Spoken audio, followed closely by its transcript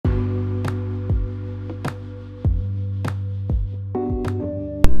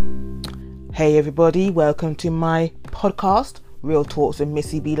Hey everybody, welcome to my podcast, Real Talks with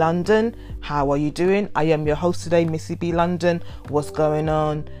Missy B London. How are you doing? I am your host today, Missy B London. What's going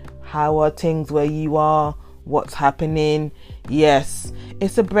on? How are things where you are? What's happening? Yes,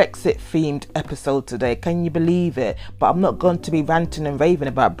 it's a Brexit themed episode today. Can you believe it? But I'm not going to be ranting and raving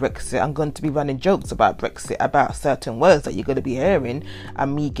about Brexit. I'm going to be running jokes about Brexit, about certain words that you're going to be hearing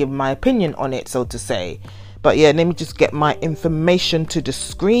and me giving my opinion on it, so to say. But yeah, let me just get my information to the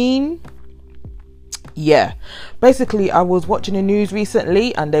screen. Yeah, basically I was watching the news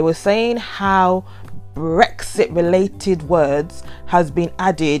recently and they were saying how Brexit related words has been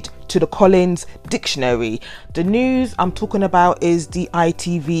added to the Collins Dictionary. The news I'm talking about is the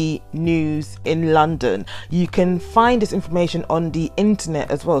ITV News in London. You can find this information on the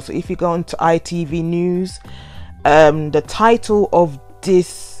internet as well. So if you go onto ITV News, the title of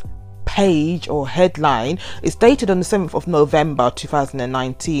this page or headline is dated on the 7th of November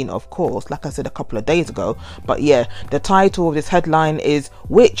 2019, of course, like I said a couple of days ago. But yeah, the title of this headline is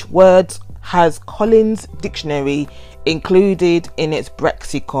 "Which words has Collins Dictionary included in its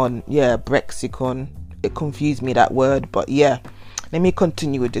Brexicon?" Yeah, Brexicon. It confused me, that word, but yeah, let me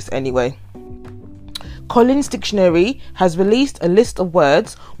continue with this anyway. Collins Dictionary has released a list of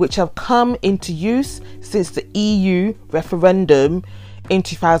words which have come into use since the EU referendum in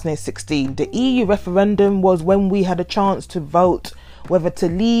 2016. The EU referendum was when we had a chance to vote whether to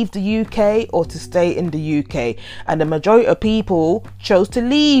leave the UK or to stay in the UK, and the majority of people chose to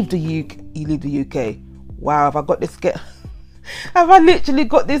leave the UK. Wow, have I got this again? Have I literally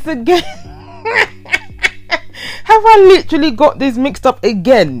got this again? Have I literally got this mixed up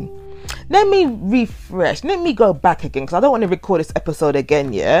again? Let me refresh. Let me go back again because I don't want to record this episode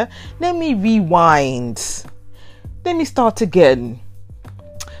again, yeah? Let me rewind. Let me start again.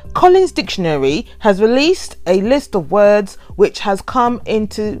 Collins Dictionary has released a list of words which has come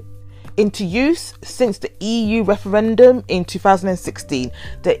into use since the EU referendum in 2016.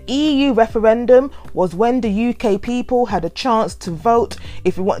 The EU referendum was when the UK people had a chance to vote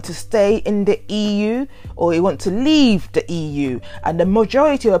if we want to stay in the EU or we want to leave the EU, and the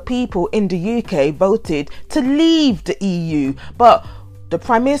majority of people in the UK voted to leave the EU. But the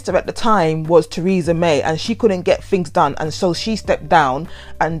Prime Minister at the time was Theresa May, and she couldn't get things done, and so she stepped down.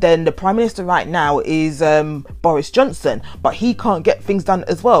 And then the Prime Minister right now is Boris Johnson, but he can't get things done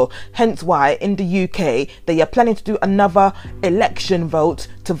as well. Hence why in the UK they are planning to do another election vote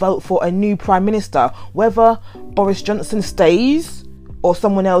to vote for a new Prime Minister. Whether Boris Johnson stays or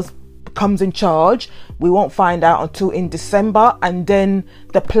someone else comes in charge, we won't find out until in December, and then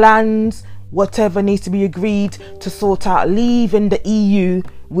the plans, whatever needs to be agreed to sort out leaving the EU,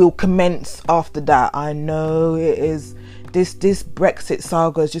 will commence after that. I know it is. This Brexit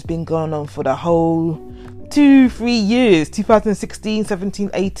saga has just been going on for the whole 2-3 years. 2016, 17,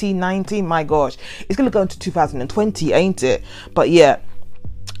 18, 19. My gosh. It's going to go into 2020, ain't it? But yeah,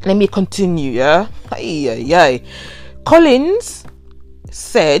 let me continue, yeah? Collins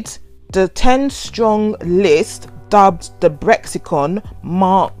said the 10-strong list, dubbed the Brexicon,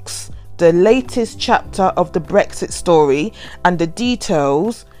 marks the latest chapter of the Brexit story and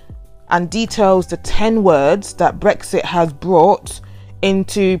details the 10 words that Brexit has brought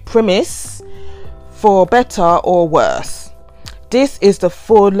into premise, for better or worse. This is the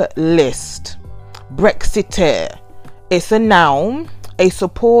full list. Brexiteer. It's a noun, a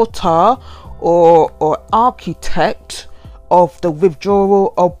supporter or architect of the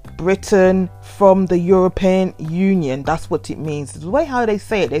withdrawal of Britain from the European Union. That's what it means. The way how they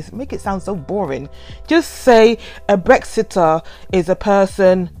say it, they make it sound so boring. Just say a Brexiter is a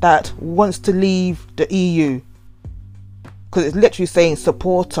person that wants to leave the EU, because it's literally saying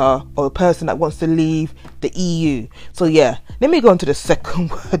supporter or a person that wants to leave the EU. So yeah, let me go on to the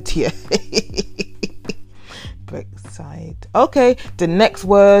second word here. Brexit. Okay, the next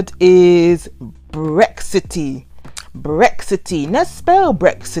word is Brexity. Brexity. Let's spell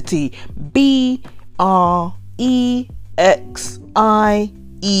Brexity. Brexity.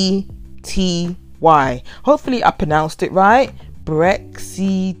 Hopefully I pronounced it right.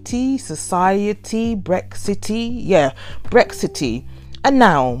 Brexity, society, Brexity. Yeah, Brexity. A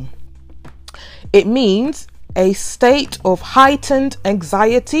noun. It means a state of heightened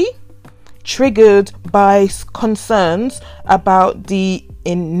anxiety triggered by concerns about the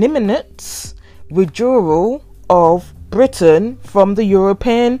imminent withdrawal of Britain from the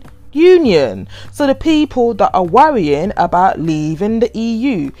European Union. So the people that are worrying about leaving the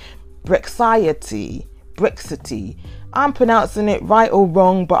EU. Brexity. I'm pronouncing it right or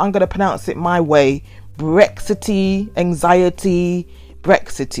wrong, but I'm going to pronounce it my way. Brexity, anxiety,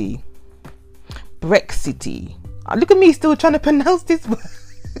 Brexity. Look at me still trying to pronounce this word.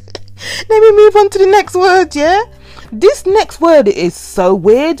 Let me move on to the next word, yeah? This next word is so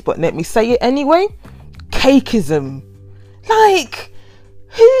weird, but let me say it anyway. Cakeism. Like,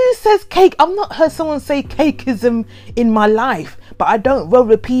 who says cake? I've not heard someone say cakeism in my life, but I don't roll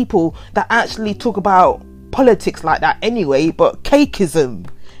with people that actually talk about politics like that anyway. But cakeism,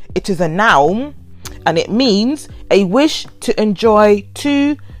 it is a noun, and it means a wish to enjoy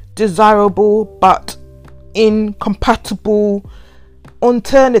two desirable but incompatible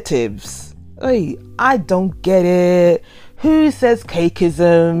alternatives. Hey, I don't get it. Who says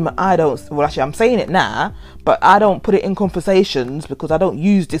cakeism? I don't. Well, actually, I'm saying it now, but I don't put it in conversations because I don't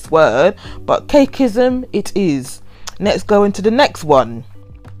use this word. But cakeism, it is. Let's go into the next one.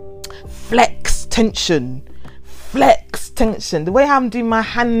 Flex tension. Flex tension. The way I'm doing my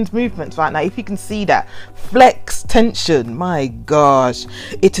hand movements right now, if you can see that. Flex tension. My gosh.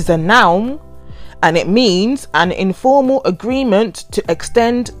 It is a noun, and it means an informal agreement to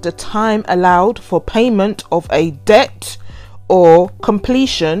extend the time allowed for payment of a debt or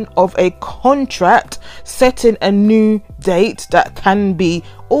completion of a contract, setting a new date that can be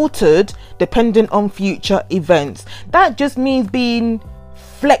altered depending on future events. That just means being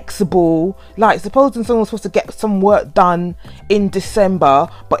flexible. Like, supposing someone's supposed to get some work done in December,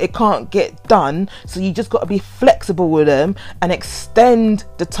 but it can't get done, so you just got to be flexible with them and extend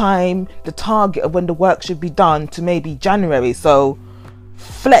the time, the target of when the work should be done, to maybe January. So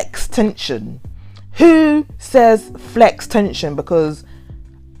flex tension. Who says flex tension? Because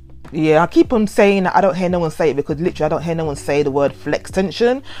yeah, I keep on saying that I don't hear no one say it, because literally I don't hear no one say the word flex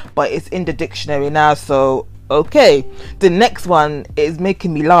tension, but it's in the dictionary now. So okay, the next one is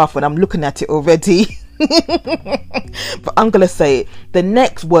making me laugh when I'm looking at it already. But I'm gonna say it. The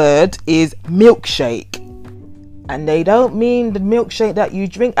next word is milkshake, and they don't mean the milkshake that you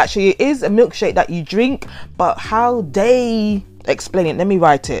drink. Actually, it is a milkshake that you drink, but how they explain it, let me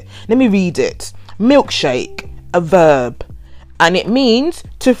write it, let me read it. Milkshake, a verb, and it means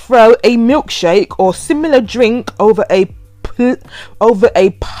to throw a milkshake or similar drink over a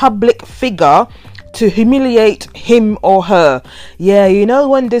public figure to humiliate him or her. Yeah, you know,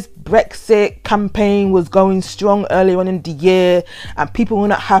 when this Brexit campaign was going strong earlier on in the year and people were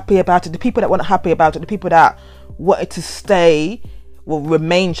not happy about it, the people that weren't happy about it, the people that wanted to stay, well,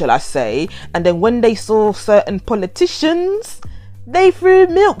 remain, shall I say, and then when they saw certain politicians, they threw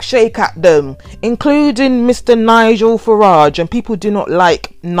milkshake at them, including Mr. Nigel Farage. And people do not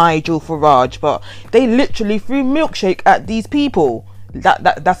like Nigel Farage, but they literally threw milkshake at these people.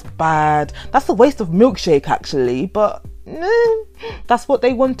 That's bad. That's a waste of milkshake, actually. But that's what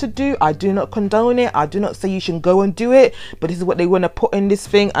they want to do. I do not condone it. I do not say you should go and do it, but this is what they want to put in this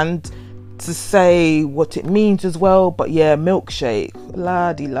thing, and to say what it means as well. But yeah, milkshake,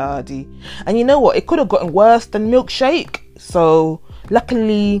 lardy. And you know what, it could have gotten worse than milkshake. So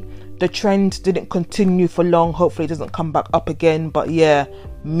luckily the trend didn't continue for long. Hopefully it doesn't come back up again. But yeah,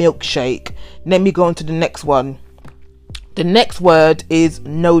 milkshake. Let me go on to the next one. The next word is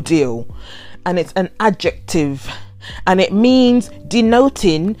no deal, and it's an adjective, and it means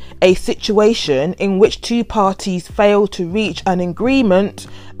denoting a situation in which two parties fail to reach an agreement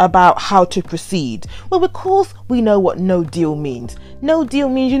about how to proceed. Well, of course we know what no deal means. No deal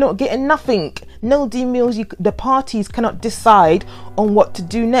means you're not getting nothing. No deal means the parties cannot decide on what to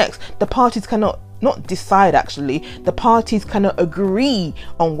do next. The parties cannot not decide, actually. The parties cannot agree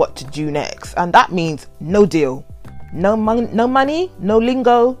on what to do next, and that means no deal. No money, no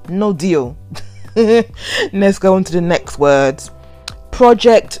lingo, no deal. Let's go on to the next word.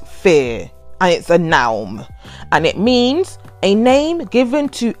 Project Fear, and it's a noun, and it means a name given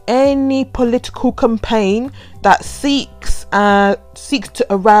to any political campaign that seeks to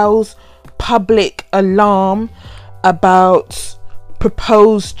arouse public alarm about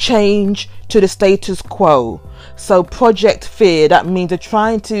proposed change to the status quo. So Project Fear, that means they're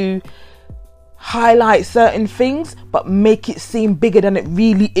trying to highlight certain things but make it seem bigger than it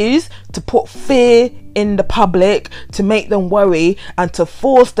really is, to put fear in the public, to make them worry and to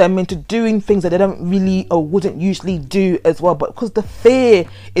force them into doing things that they don't really or wouldn't usually do as well. But because the fear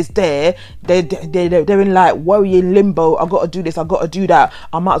is there, they're in like worrying limbo. I've got to do this, I've got to do that,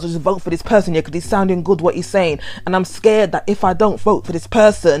 I might as well just vote for this person here because he's sounding good what he's saying, and I'm scared that if I don't vote for this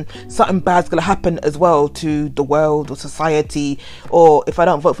person, something bad's gonna happen as well to the world or society. Or if I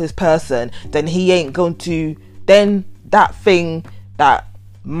don't vote for this person, then he ain't going to, then that thing that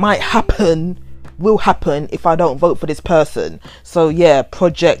might happen will happen if I don't vote for this person. So yeah,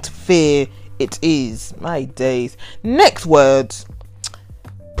 Project Fear it is. My days. Next word,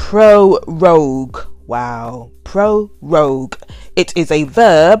 prorogue. Wow, prorogue. It is a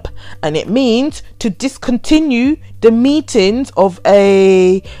verb, and it means to discontinue the meetings of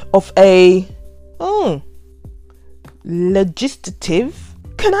a legislative.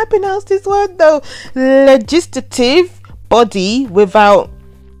 Can I pronounce this word though? Legislative body without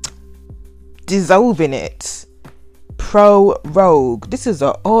dissolving it. Prorogue. This is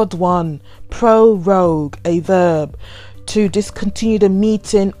an odd one. Prorogue, a verb. To discontinue the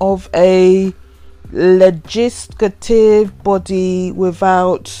meeting of a legislative body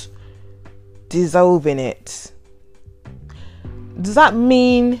without dissolving it. Does that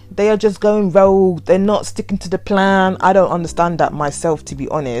mean they are just going rogue? They're not sticking to the plan? I don't understand that myself, to be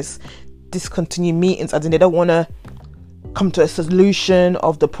honest. Discontinue meetings, as in they don't want to come to a solution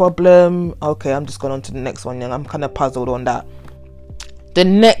of the problem. Okay, I'm just going on to the next one. I'm kind of puzzled on that. The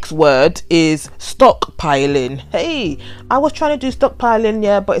next word is stockpiling. Hey, I was trying to do stockpiling,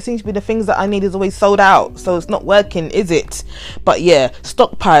 yeah, but it seems to be the things that I need is always sold out, so it's not working, is it? But yeah,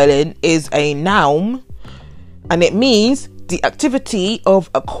 stockpiling is a noun, and it means the activity of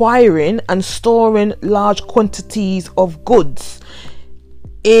acquiring and storing large quantities of goods.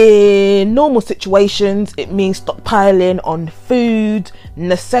 In normal situations, it means stockpiling on food,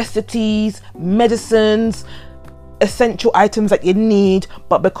 necessities, medicines, essential items that you need,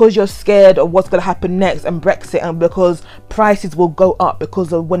 but because you're scared of what's going to happen next and Brexit, and because prices will go up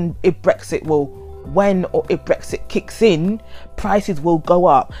because of when or if Brexit kicks in, prices will go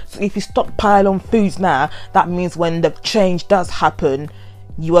up. So if you stockpile on foods now, that means when the change does happen,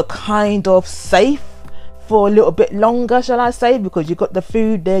 you are kind of safe for a little bit longer, shall I say, because you got the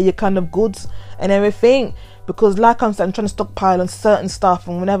food there, your kind of goods and everything. Because like I'm saying, I'm trying to stockpile on certain stuff,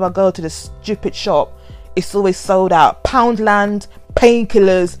 and whenever I go to the stupid shop, it's always sold out. Poundland,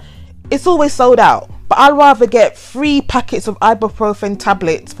 painkillers, it's always sold out. But I'd rather get 3 packets of ibuprofen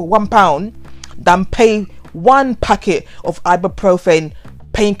tablets for £1 than pay 1 packet of ibuprofen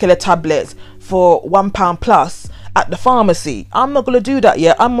painkiller tablets for £1 plus at the pharmacy. I'm not going to do that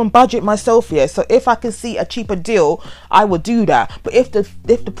yet. I'm on budget myself here. So if I can see a cheaper deal, I will do that. But if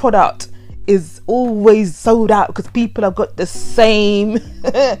the product is always sold out because people have got the same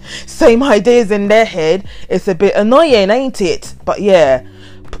ideas in their head, it's a bit annoying, ain't it? But yeah,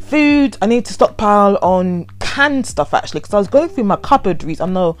 food, I need to stockpile on canned stuff actually, because I was going through my cupboard I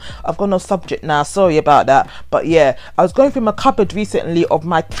know I've got no subject now, sorry about that, but yeah, I was going through my cupboard recently of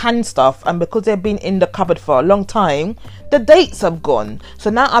my canned stuff, and because they've been in the cupboard for a long time, the dates have gone.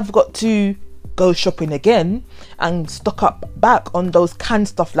 So now I've got to go shopping again and stock up back on those canned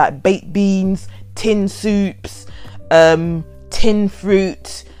stuff like baked beans, tin soups, tin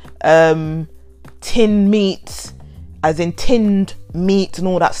fruit, tin meat, as in tinned meat and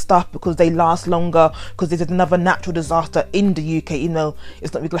all that stuff, because they last longer, because there's another natural disaster in the UK. You know,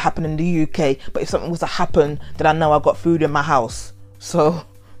 it's not really going to happen in the UK, but if something was to happen, then I know I've got food in my house. So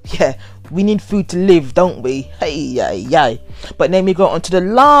yeah, we need food to live, don't we? Hey, yay. But then we go on to the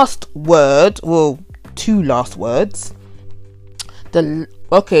last word, well, 2 last words. The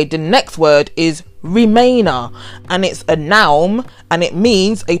next word is Remainer, and it's a noun, and it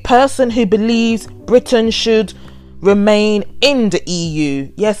means a person who believes Britain should remain in the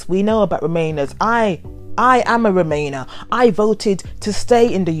EU. Yes, we know about Remainers. I am a Remainer. I voted to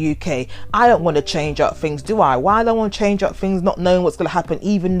stay in the UK. I don't want to change up things, do I? Why do I want to change up things, not knowing what's going to happen,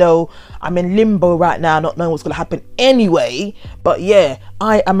 even though I'm in limbo right now, not knowing what's going to happen anyway? But yeah,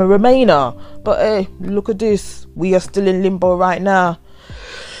 I am a Remainer. But hey, look at this. We are still in limbo right now.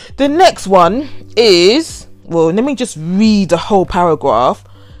 The next one is, well, let me just read the whole paragraph.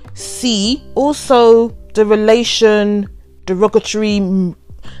 See, also the relation, derogatory,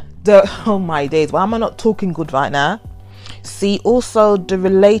 oh my days, why am I not talking good right now? See also the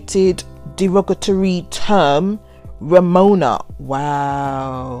related derogatory term Ramona.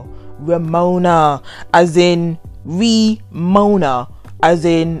 Wow, Ramona, as in Remona, as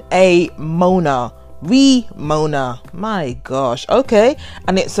in a Mona. Remona, my gosh. Okay,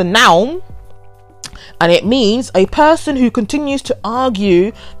 and it's a noun, and it means a person who continues to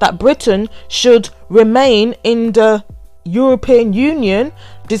argue that Britain should remain in the European Union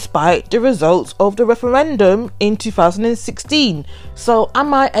despite the results of the referendum in 2016. So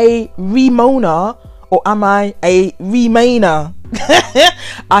am I a Remona or am I a Remainer?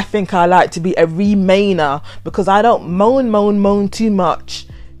 I think I like to be a Remainer, because I don't moan too much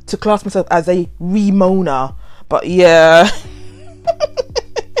to class myself as a Remona. But yeah,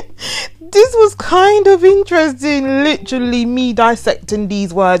 this was kind of interesting, literally me dissecting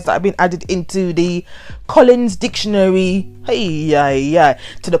these words that have been added into the Collins Dictionary.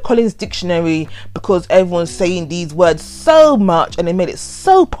 To the Collins Dictionary, because everyone's saying these words so much and they made it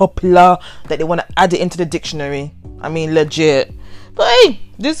so popular that they want to add it into the dictionary. I mean, legit. But hey,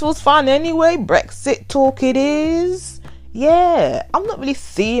 this was fun anyway. Brexit talk it is. Yeah, I'm not really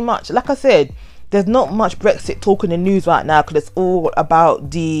seeing much. Like I said, there's not much Brexit talk in the news right now because it's all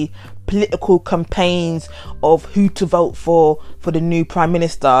about the political campaigns of who to vote for the new Prime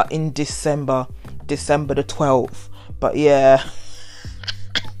Minister in December the 12th. But yeah,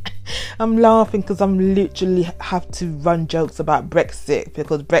 I'm laughing because I'm literally have to run jokes about Brexit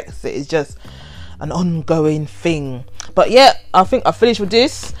because Brexit is just an ongoing thing. But yeah, I think I finished with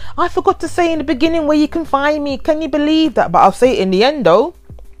this. I forgot to say in the beginning where you can find me. Can you believe that? But I'll say it in the end though.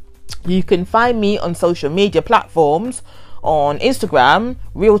 You can find me on social media platforms. On Instagram,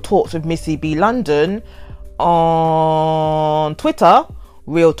 Real Talks with Missy B London. On Twitter,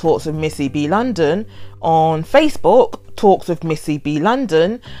 Real Talks with Missy B London. On Facebook, Talks with Missy B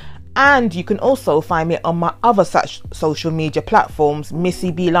London. And you can also find me on my other such social media platforms,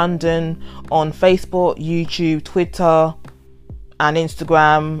 Missy B London on Facebook, YouTube, Twitter and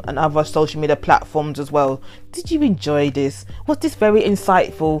Instagram and other social media platforms as well. Did you enjoy this? Was this very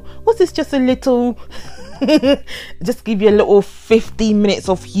insightful? Was this just a little just give you a little 15 minutes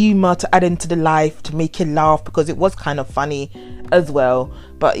of humour to add into the life to make you laugh, because it was kind of funny as well.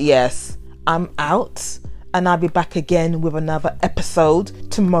 But yes, I'm out. And I'll be back again with another episode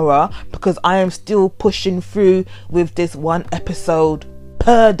tomorrow because I am still pushing through with this one episode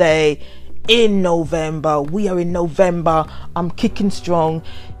per day in November. We are in November. I'm kicking strong.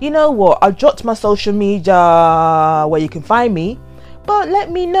 You know what? I'll drop my social media where you can find me. But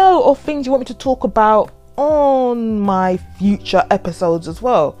let me know of things you want me to talk about on my future episodes as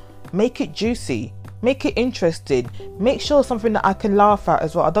well. Make it juicy. Make it interesting. Make sure something that I can laugh at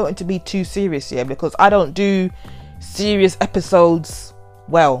as well. I don't want it to be too serious here because I don't do serious episodes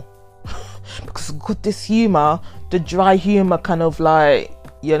well. Because I've got this humour, the dry humour kind of like,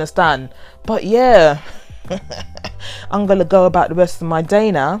 you understand? But yeah, I'm going to go about the rest of my day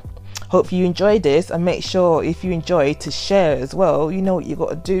now. Hope you enjoyed this, and make sure if you enjoy to share as well. You know what you got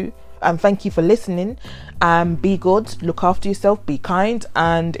to do. And thank you for listening, and be good, look after yourself, be kind,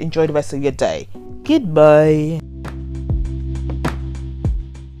 and enjoy the rest of your day. Goodbye.